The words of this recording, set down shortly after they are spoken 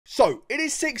So, it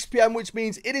is 6 PM, which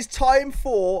means it is time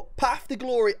for Path to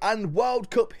Glory and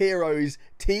World Cup Heroes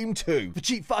Team 2. For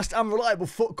cheap, fast, and reliable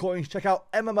foot coins, check out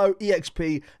MMO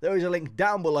EXP. There is a link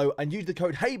down below, and use the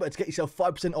code HABER to get yourself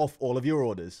 5% off all of your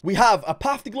orders. We have a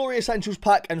Path to Glory Essentials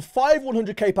pack and 5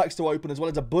 100k packs to open, as well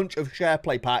as a bunch of share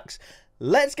play packs.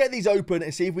 Let's get these open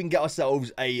and see if we can get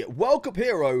ourselves a World Cup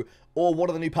hero or one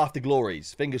of the new Path to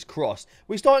Glories. Fingers crossed.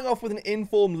 We're starting off with an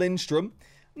informed Lindstrom.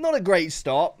 Not a great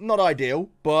start, not ideal,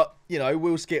 but, you know,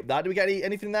 we'll skip that. Do we get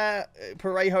anything there?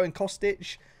 Parejo and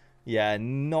Kostic? Yeah,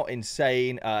 not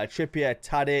insane. Trippier,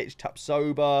 Tadic,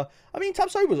 Tapsoba. I mean,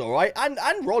 Tapsoba's all right. And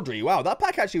Rodri. Wow, that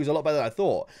pack actually was a lot better than I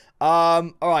thought.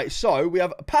 All right, so we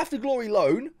have Path to Glory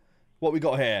loan. What we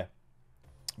got here?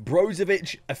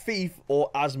 Brozovic, Afif,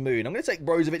 or Azmoun. I'm going to take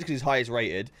Brozovic because he's highest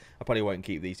rated. I probably won't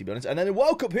keep these, to be honest. And then a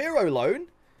World Cup hero loan.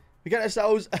 We get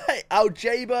ourselves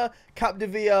Itshaber,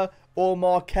 Capdevia, or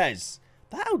Marquez.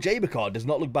 That Itshaber card does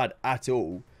not look bad at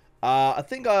all. I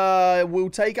think I will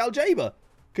take Itshaber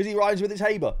because he rhymes with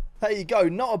Itshaber. There you go.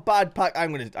 Not a bad pack.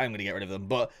 I'm gonna get rid of them,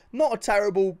 but not a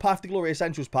terrible Path to Glory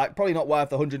Essentials pack. Probably not worth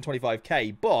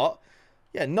 125k, but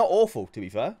yeah, not awful, to be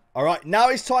fair. All right, now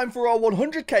it's time for our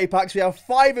 100k packs. We have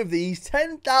 5 of these,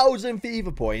 10,000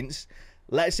 FIFA points.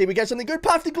 Let's see if we get something good.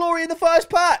 Path to Glory in the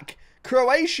first pack.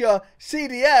 Croatia,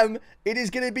 CDM, it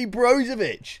is going to be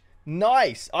Brozovic.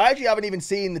 Nice. I actually haven't even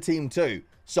seen the Team 2.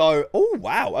 So, oh,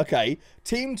 wow. Okay.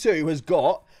 Team 2 has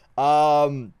got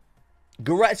Goretzka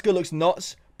looks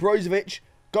nuts. Brozovic,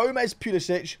 Gomez,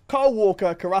 Pulisic, Kyle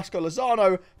Walker, Carrasco,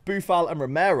 Lozano, Buffal, and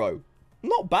Romero.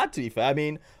 Not bad, to be fair. I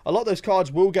mean, a lot of those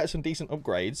cards will get some decent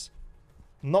upgrades.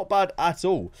 Not bad at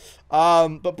all.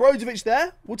 But Brozovic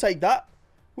there, we'll take that.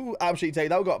 We'll absolutely take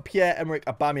that. We've got Pierre-Emerick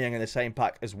Aubameyang in the same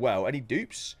pack as well. Any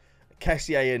dupes?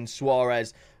 Kessié and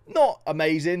Suarez. Not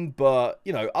amazing, but,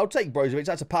 you know, I'll take Brozovic.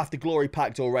 That's a Path to Glory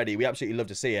packed already. We absolutely love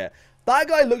to see it. That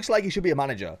guy looks like he should be a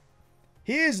manager.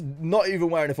 He is not even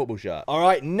wearing a football shirt. All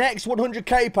right, next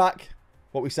 100k pack.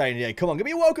 What are we saying here? Come on, give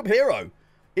me a World Cup hero.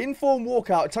 Inform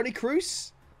walkout. Tony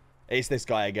Kroos. It's this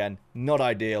guy again. Not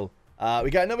ideal. We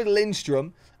get another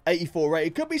Lindstrom. 84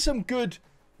 rated. Could be some good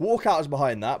walkouts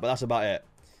behind that, but that's about it.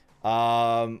 Go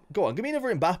on, give me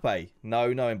another Mbappe. No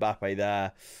Mbappe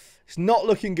there. It's not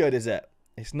looking good, is it?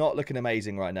 It's not looking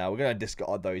amazing right now. We're going to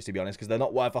discard those, to be honest, because they're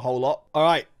not worth a whole lot. All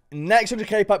right, next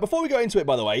 100k pack. Before we go into it,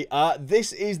 by the way,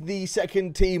 this is the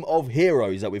second team of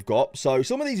heroes that we've got. So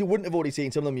some of these you wouldn't have already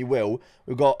seen. Some of them you will.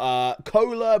 We've got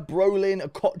Kohler, Brolin,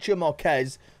 Okocha,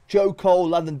 Marquez, Joe Cole,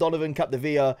 Landon Donovan,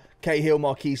 Capdevia, Cahill,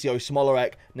 Marquisio,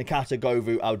 Smolarek, Nakata,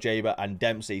 Govu, Itshaber, and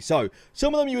Dempsey. So,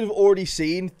 some of them you would have already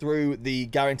seen through the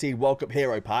guaranteed World Cup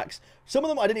hero packs. Some of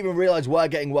them I didn't even realize were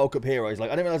getting World Cup heroes.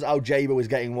 Like, I didn't realize Itshaber was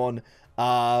getting one.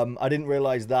 I didn't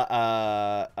realize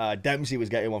that Dempsey was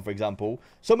getting one, for example.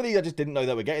 Some of these I just didn't know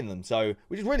they were getting them. So,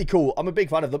 which is really cool. I'm a big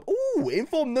fan of them. Ooh,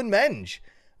 Inform Nunmenge.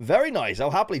 Very nice.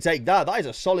 I'll happily take that. That is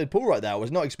a solid pull right there. I was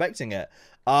not expecting it.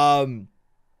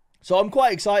 So I'm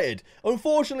quite excited.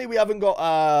 Unfortunately, we haven't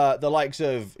got the likes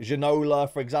of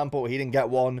Ginola, for example. He didn't get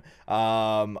one.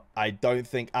 I don't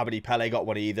think Abedi Pele got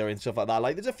one either and stuff like that.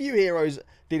 Like, there's a few heroes,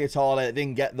 Di Natale, that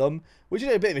didn't get them, which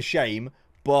is a bit of a shame.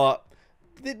 But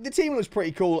the team looks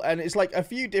pretty cool, and it's like a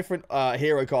few different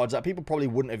hero cards that people probably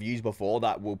wouldn't have used before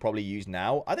that we'll probably use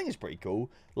now. I think it's pretty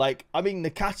cool. Like, I mean,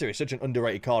 Nakata is such an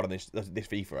underrated card on this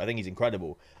FIFA. I think he's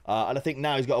incredible. And I think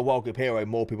now he's got a World Cup hero,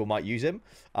 more people might use him.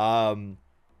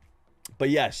 But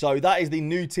yeah, so that is the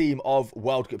new team of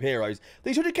World Cup heroes.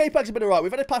 These 100k packs have been alright.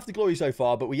 We've had a Path to Glory so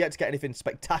far, but we're yet to get anything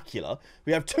spectacular.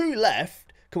 We have 2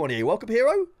 left. Come on here, World Cup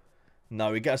hero?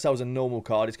 No, we get ourselves a normal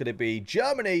card. It's going to be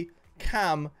Germany,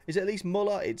 Cam. Is it at least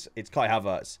Muller? It's Kai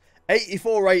Havertz.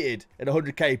 84 rated in a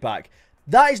 100k pack.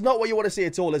 That is not what you want to see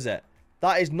at all, is it?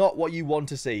 That is not what you want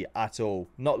to see at all.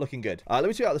 Not looking good. Let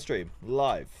me check out the stream.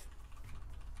 Live.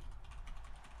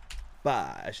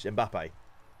 Bash. Mbappe.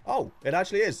 Oh, it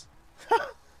actually is.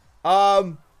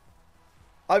 I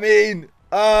mean,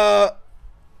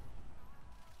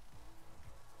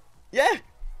 yeah,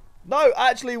 no,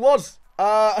 actually was,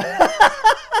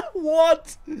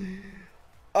 what,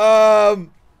 that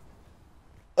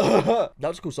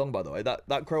was a cool song, by the way.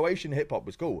 That Croatian hip-hop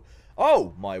was cool.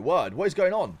 Oh, my word, what is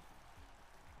going on?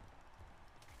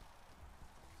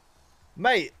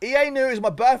 Mate, EA knew it was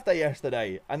my birthday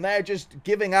yesterday, and they're just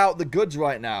giving out the goods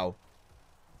right now.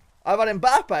 I've had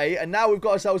Mbappe, and now we've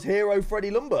got ourselves hero Freddie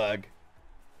Ljungberg.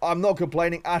 I'm not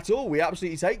complaining at all. We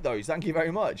absolutely take those. Thank you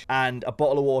very much. And a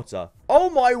bottle of water. Oh,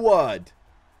 my word.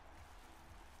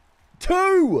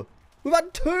 2! We've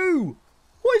had 2!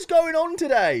 What is going on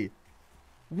today?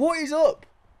 What is up?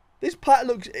 This pack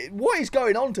looks... What is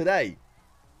going on today?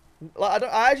 Like,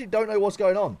 I actually don't know what's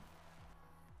going on.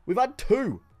 We've had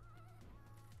two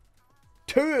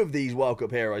of these World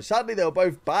Cup heroes. Sadly, they were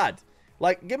both bad.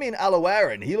 Like, give me an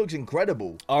Aloerin. He looks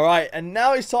incredible. All right, and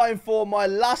now it's time for my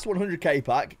last 100k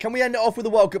pack. Can we end it off with a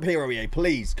World Cup hero, EA?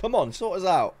 Please, come on, sort us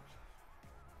out.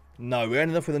 No, we're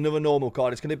ending up with another normal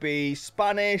card. It's going to be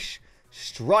Spanish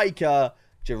striker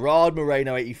Gerard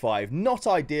Moreno 85. Not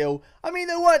ideal. I mean,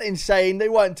 they weren't insane. They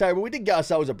weren't terrible. We did get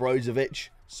ourselves a Brozovic,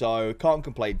 so can't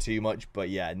complain too much. But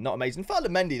yeah, not amazing.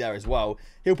 Ferdinand Mendy there as well.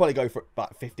 He'll probably go for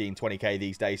about 15, 20k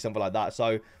these days, something like that.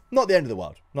 So not the end of the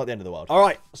world. Not the end of the world. All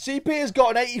right, CP has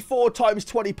got an 84 times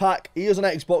 20 pack. He is on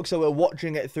Xbox, so we're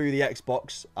watching it through the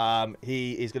Xbox.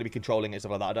 He is going to be controlling it,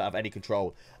 stuff like that. I don't have any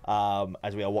control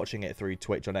as we are watching it through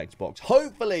Twitch on Xbox.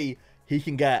 Hopefully, he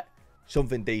can get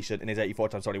something decent in his 84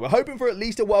 times 20. We're hoping for at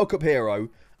least a World Cup hero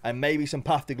and maybe some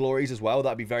Path to Glories as well.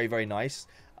 That'd be very, very nice.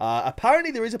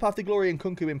 Apparently, there is a Path to Glory and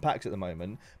Kunku in packs at the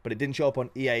moment, but it didn't show up on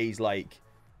EA's, like,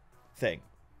 thing.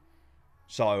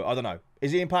 So, I don't know.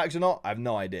 Is he in packs or not? I have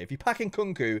no idea. If you pack in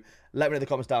Kunku, let me know in the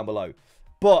comments down below.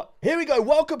 But, here we go.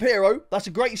 World Cup hero. That's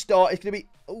a great start. It's going to be...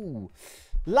 Ooh.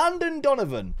 Landon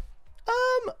Donovan.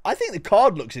 I think the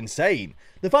card looks insane.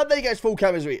 The fact that he gets full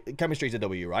chemistry is a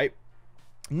W, right?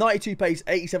 92 pace,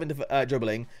 87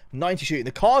 dribbling, 90 shooting.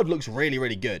 The card looks really,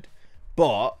 really good.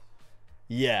 But,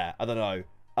 yeah, I don't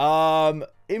know.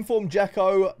 Informed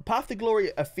Dzeko, Path to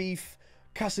Glory, Afif,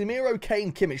 Casemiro,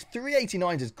 Kane, Kimmich.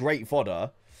 389s is great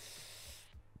fodder.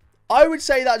 I would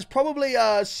say that's probably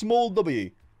a small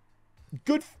W.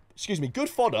 Good, excuse me, good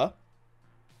fodder.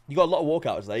 You got a lot of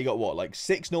walkouts there. You got what, like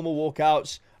 6 normal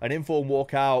walkouts, an informed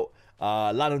walkout,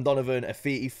 Landon Donovan,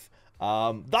 Afif.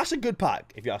 That's a good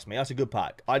pack, if you ask me. That's a good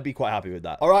pack. I'd be quite happy with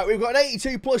that. All right, we've got an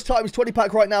 82 plus times 20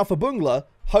 pack right now for Bungler.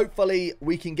 Hopefully,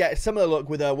 we can get a similar look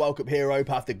with a World Cup hero,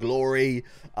 Path to Glory,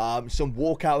 some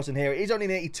walkouts in here. It is only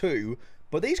an 82,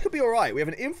 but these could be all right. We have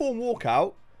an informed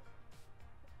walkout,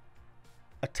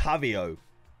 a Tavio,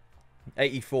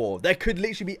 84. There could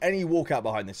literally be any walkout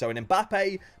behind this. So an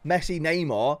Mbappe, Messi,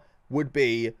 Neymar would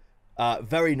be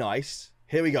very nice.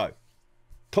 Here we go.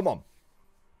 Come on.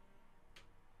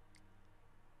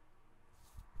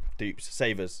 Dupes,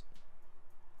 savers.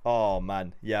 Oh,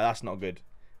 man. Yeah, that's not good.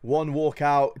 1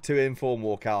 walkout, 2 informed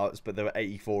walkouts, but they were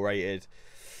 84 rated.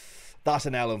 That's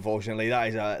an L, unfortunately.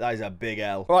 That is a big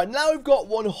L. All right, now we've got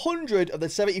 100 of the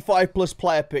 75 plus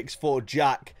player picks for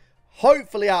Jack.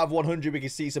 Hopefully, out of 100, we can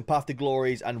see some Path to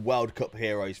Glories and World Cup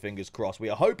heroes. Fingers crossed. We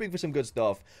are hoping for some good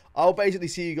stuff. I'll basically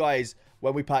see you guys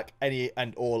when we pack any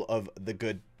and all of the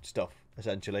good stuff,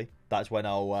 essentially. That's when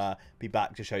I'll be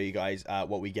back to show you guys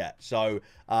what we get. So,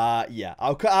 yeah,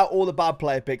 I'll cut out all the bad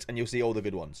player picks and you'll see all the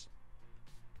good ones.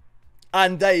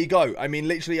 And there you go. I mean,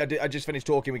 literally, I just finished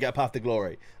talking. We get a Path to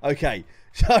Glory. Okay.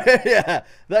 So, yeah,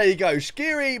 there you go.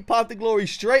 Skiri, Path to Glory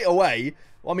straight away.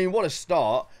 I mean, what a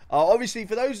start. Obviously,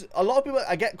 for those, a lot of people,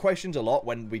 I get questions a lot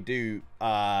when we do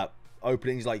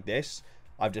openings like this.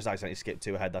 I've just accidentally skipped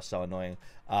 2 ahead. That's so annoying.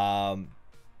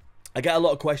 I get a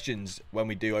lot of questions when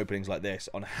we do openings like this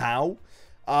on how.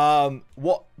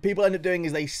 What people end up doing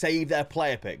is they save their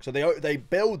player pick. So they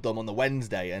build them on the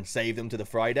Wednesday and save them to the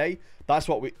Friday. That's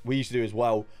what we used to do as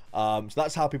well. So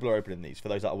that's how people are opening these, for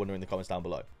those that are wondering in the comments down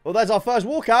below. Well, there's our first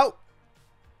walkout.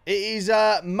 It is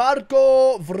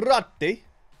Marco Verratti,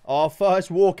 our first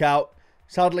walkout.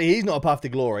 Sadly, he's not a Path to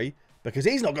Glory because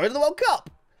he's not going to the World Cup.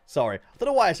 Sorry. I don't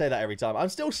know why I say that every time. I'm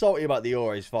still salty about the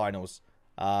Euros finals.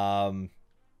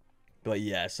 But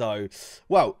yeah, so,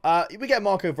 well, we get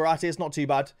Marco Verratti. It's not too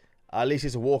bad. At least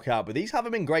it's a walkout, but these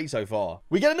haven't been great so far.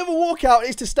 We get another walkout.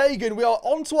 It's to Stegen. We are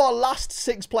on to our last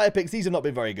 6 player picks. These have not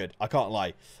been very good. I can't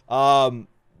lie.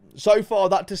 So far,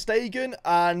 that to Stegen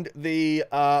and the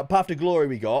Path to Glory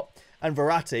we got and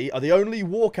Verratti are the only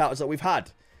walkouts that we've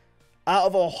had. Out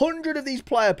of 100 of these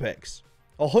player picks,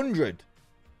 100,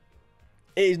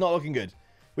 it is not looking good.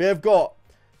 We have got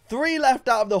 3 left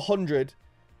out of the 100.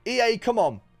 EA, come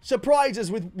on. Surprise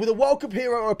us with a World Cup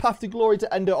hero or a Path to Glory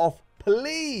to end it off.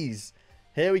 Please.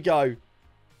 Here we go.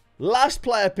 Last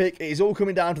player pick. It is all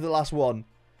coming down to the last one.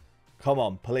 Come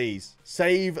on, please.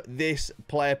 Save this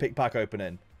player pick pack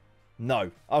opening.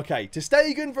 No. Okay. To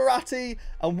Stegen, Verratti,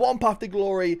 and 1 Path to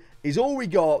Glory is all we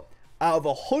got out of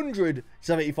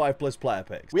 175 plus player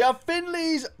picks. We have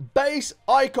Finley's base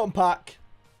icon pack.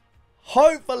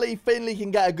 Hopefully, Finley can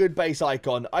get a good base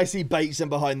icon. I see Bateson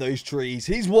behind those trees.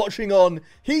 He's watching on.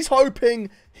 He's hoping.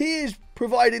 He is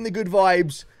providing the good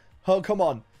vibes. Oh, come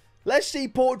on. Let's see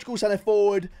Portugal centre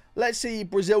forward. Let's see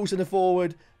Brazil centre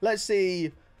forward. Let's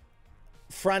see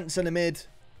France centre mid.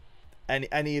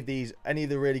 Any of the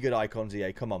really good icons,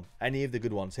 EA. Come on. Any of the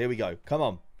good ones. Here we go. Come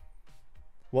on.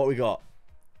 What we got?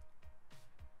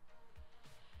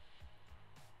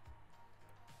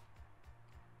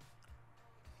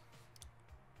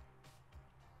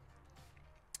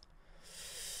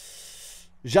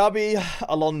 Xabi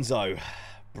Alonso.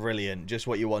 Brilliant. Just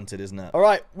what you wanted, isn't it? All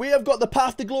right. We have got the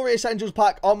Path to Glory Essentials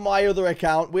pack on my other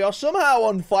account. We are somehow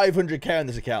on 500k on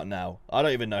this account now. I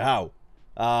don't even know how.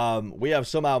 We have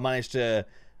somehow managed to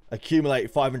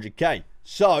accumulate 500k.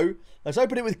 So, let's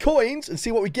open it with coins and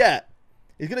see what we get.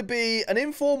 It's going to be an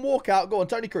informed walkout. Go on,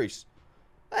 Tony Cruz.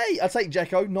 Hey, I'll take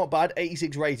Dzeko. Not bad.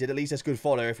 86 rated. At least that's good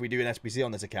fodder if we do an SBC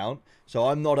on this account. So,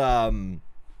 I'm not, yeah,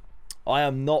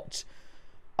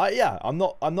 I'm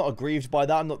not aggrieved by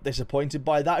that. I'm not disappointed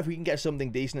by that. If we can get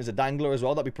something decent as a dangler as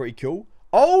well, that'd be pretty cool.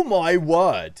 Oh my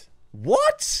word.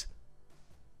 What?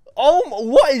 Oh,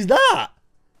 what is that?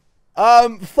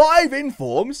 5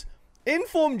 informs.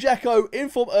 Inform Dzeko,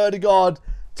 Inform Erdegaard,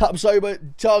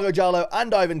 Tapsoba, Thiago Jallo,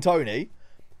 and Ivan Toney.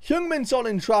 Heung-min Son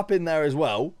and Trapp in there as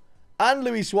well. And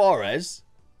Luis Suarez.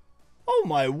 Oh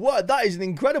my word, that is an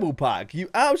incredible pack.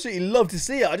 You absolutely love to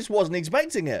see it. I just wasn't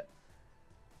expecting it.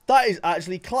 That is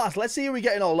actually class. Let's see who we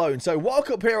get in our loan. So, World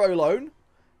Cup Hero loan.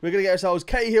 We're going to get ourselves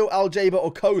Cahill, Itshaber,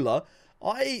 or Kola.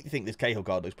 I think this Cahill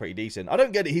card looks pretty decent. I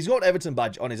don't get it. He's got an Everton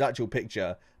badge on his actual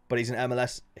picture, but he's an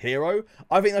MLS hero.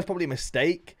 I think that's probably a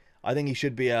mistake. I think he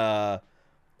should be a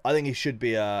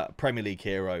Premier League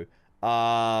hero.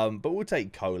 But we'll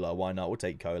take Kola. Why not? We'll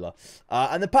take Kola.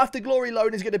 And the Path to Glory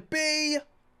loan is going to be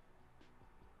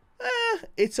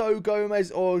Ito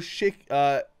Gomez or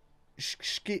Shikiri.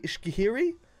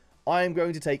 I am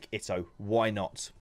going to take Ito. Why not?